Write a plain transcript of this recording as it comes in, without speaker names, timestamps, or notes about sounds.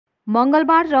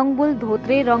मंगलबार रंगबुल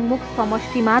धोत्रे रंगमुख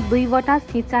समष्टिमा 2वटा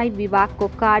सिंचाई विभागको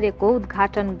कार्यको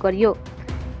उद्घाटन गरियो।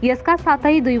 यसका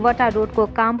साथै 2वटा रोडको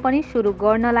काम पनि सुरु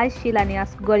गर्नलाई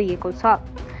शिलान्यास गरिएको छ।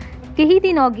 केही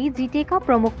दिन अघि जिटिएका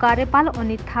प्रमुख कार्यपाल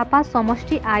अनित थापा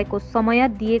समष्टि आएको समय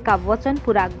दिएका वचन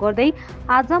पूरा गर्दै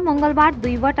आज मंगलबार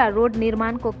 2वटा रोड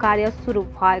निर्माणको कार्य सुरु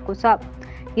भएको छ।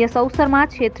 यस अवसरमा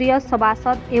क्षेत्रीय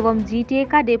सभासद एवं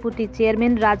जिटिएका डेपुटी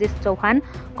चेयरमैन राजेश चौहान,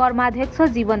 कर्माध्यक्ष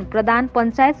जीवन प्रधान,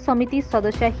 पञ्चायत समिति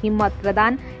सदस्य हिम्मत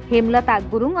प्रधान, हेमलता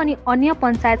गुरुङ अनि अन्य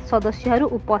पञ्चायत सदस्यहरू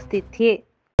उपस्थित थिए।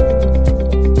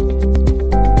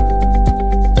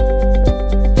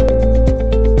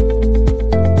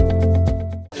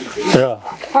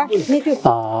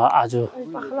 आज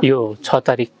यो 6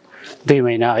 तारिक 2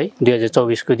 महिना है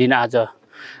 2024 को दिन आज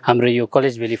हाम्रो यो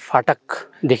कलेज भ्याली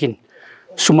फाटकदेखि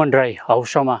सुमन राई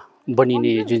हाउसमा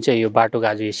बनिने जुन चाहिँ यो बाटोको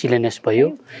आज शिलान्यास भयो।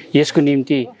 यसको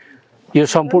निम्ति यो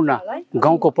सम्पूर्ण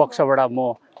गाउँको पक्षबाट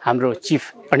म हाम्रो चिफ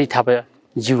अनित थापा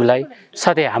ज्यूलाई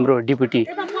साथै हाम्रो डेपुटी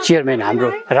चेयरमैन हाम्रो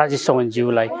राजेश चौहान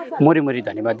ज्यूलाई मोरी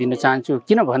धन्यवाद दिन चाहन्छु।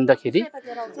 किन भन्दाखेरि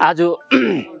आज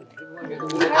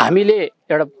हामीले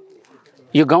एउटा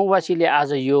यो गाउँवासीले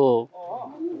आज यो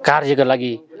कार्यको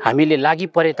लागि हामीले लागि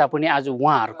परे तापनि आज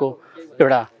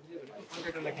उहाँहरूले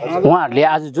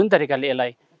आज जुन तरिकाले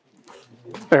यसलाई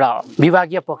एउटा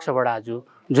विभागीय पक्षबाट आज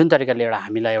जुन तरिकाले एउटा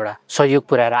हामीलाई एउटा सहयोग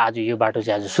पुर्याएर आज यो बाटो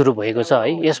चाहिँ आज सुरु भएको छ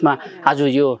है। यसमा आज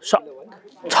यो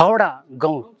 6वटा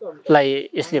गाउँलाई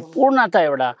यसले पूर्णतः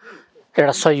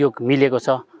एउटा सहयोग मिलेको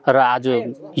छ र आज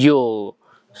यो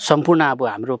सम्पूर्ण अब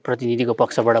हाम्रो प्रतिनिधिको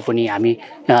पक्षबाट पनि हामी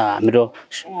हाम्रो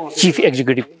चिफ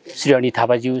एक्जिक्युटिभ श्री अनित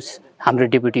थापाज्यू, हाम्रो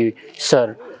डेपुटी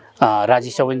सर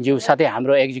राजेश चौहानज्यू साथै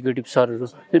हाम्रो एक्जिक्युटिभ सरहरू,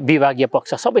 विभागीय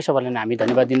पक्ष सबैलाई हामी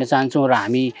धन्यवाद दिन चाहन्छौँ र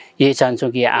हामी यही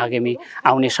चाहन्छौँ कि आगामी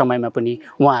आउने समयमा पनि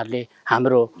उहाँहरूले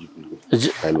हाम्रो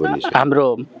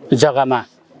जग्गामा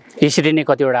यसरी नै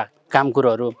कतिवटा काम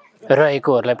कुरोहरू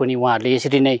रहेकोहरूलाई पनि उहाँहरूले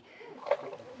यसरी नै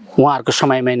उहाँहरूको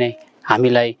समयमा नै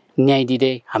हामीलाई न्याय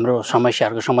दिँदै हाम्रो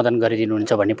समस्याहरूको समाधान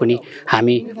गरिदिनुहुन्छ भन्ने पनि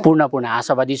हामी पूर्ण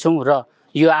आशावादी छौँ। र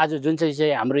यो आज जुन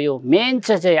चाहिँ हाम्रो यो मेन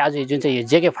चाहिँ आज जुन चाहिँ यो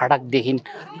जेके फाटकदेखि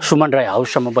सुमन राई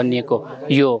हाउससम्म बनिएको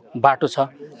यो बाटो छ,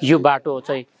 यो बाटो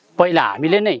चाहिँ पहिला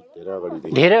हामीले नै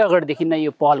धेरै अगाडिदेखि नै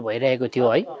यो पहल भइरहेको थियो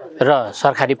है र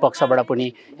सरकारी पक्षबाट पनि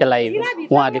यसलाई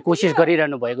उहाँहरूले कोसिस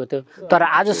गरिरहनु भएको थियो, तर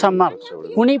आजसम्म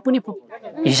कुनै पनि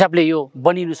हिसाबले यो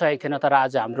बनिनु सकेको थिएन। तर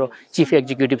आज हाम्रो चिफ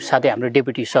एक्जिक्युटिभ साथै हाम्रो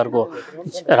डेपुटी सरको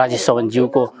राजेश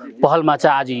चौहानज्यूको पहलमा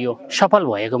चाहिँ आज यो सफल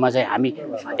भएकोमा चाहिँ हामी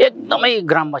एकदमै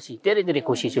ग्रामवासी धेरै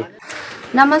खुसी छु।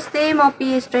 नमस्ते, म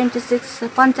PS 26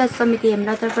 पञ्चायत समिति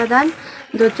हेमलता प्रधान,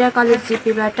 धोत्रे कलेज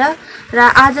जिपीबाट। र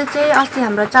आज चाहिँ अस्ति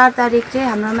हाम्रो 4 तारिक चाहिँ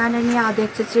हाम्रो माननीय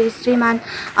अध्यक्ष श्रीमान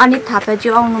अनित थापाजी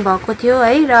आउनु भएको थियो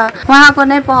है र उहाँको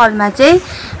नै पहलमा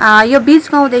चाहिँ यो बीच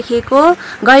गाउँदेखिको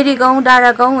गैरी गाउँ,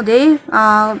 डाँडा गाउँ हुँदै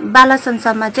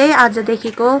बालासनसम्म चाहिँ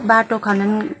आजदेखिको बाटो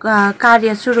खनन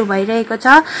कार्य सुरु भइरहेको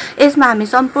छ। यसमा हामी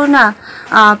सम्पूर्ण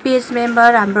PS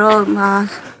मेम्बर, हाम्रो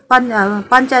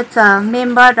पञ्चायत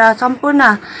मेम्बर र सम्पूर्ण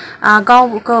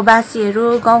गाउँको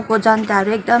वासीहरू, गाउँको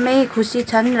जनताहरू एकदमै खुसी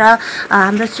छन् र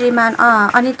हाम्रो श्रीमान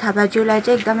अनित थापाज्यूलाई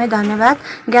चाहिँ एकदमै धन्यवाद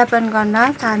ज्ञापन गर्न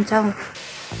चाहन्छौँ।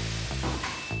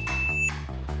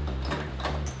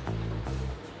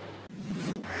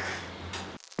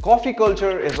 Coffee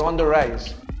culture is on the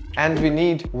rise and we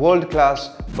need world-class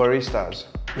baristas.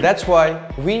 That's why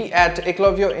we at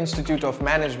Eklavya Institute of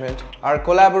Management are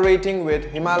collaborating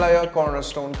with Himalaya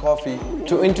Cornerstone Coffee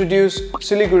to introduce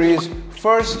Siliguri's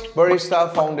first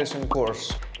Barista Foundation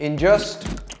course. In just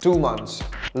 2 months,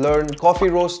 learn coffee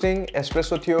roasting,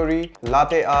 espresso theory,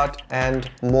 latte art and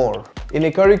more in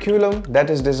a curriculum that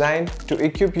is designed to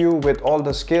equip you with all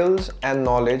the skills and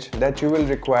knowledge that you will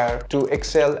require to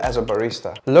excel as a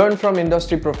barista. Learn from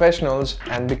industry professionals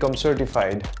and become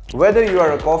certified. Whether you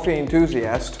are a coffee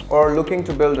enthusiast or looking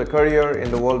to build a career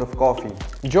in the world of coffee,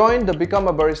 join the Become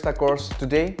a Barista course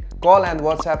today. Call and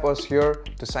WhatsApp us here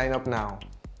to sign up now.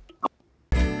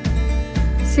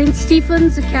 St.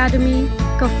 Stephen's Academy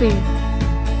Cafe,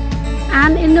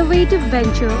 an innovative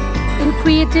venture in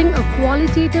creating a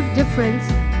qualitative difference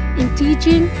in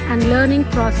teaching and learning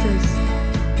process,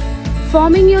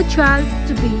 forming your child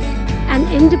to be an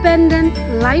independent,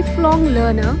 lifelong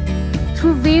learner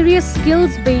through various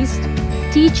skills-based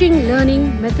teaching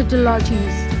learning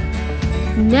methodologies.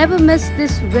 Never miss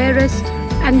this rarest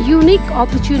and unique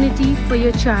opportunity for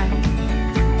your child.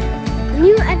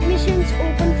 New admissions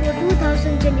open for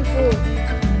 2024.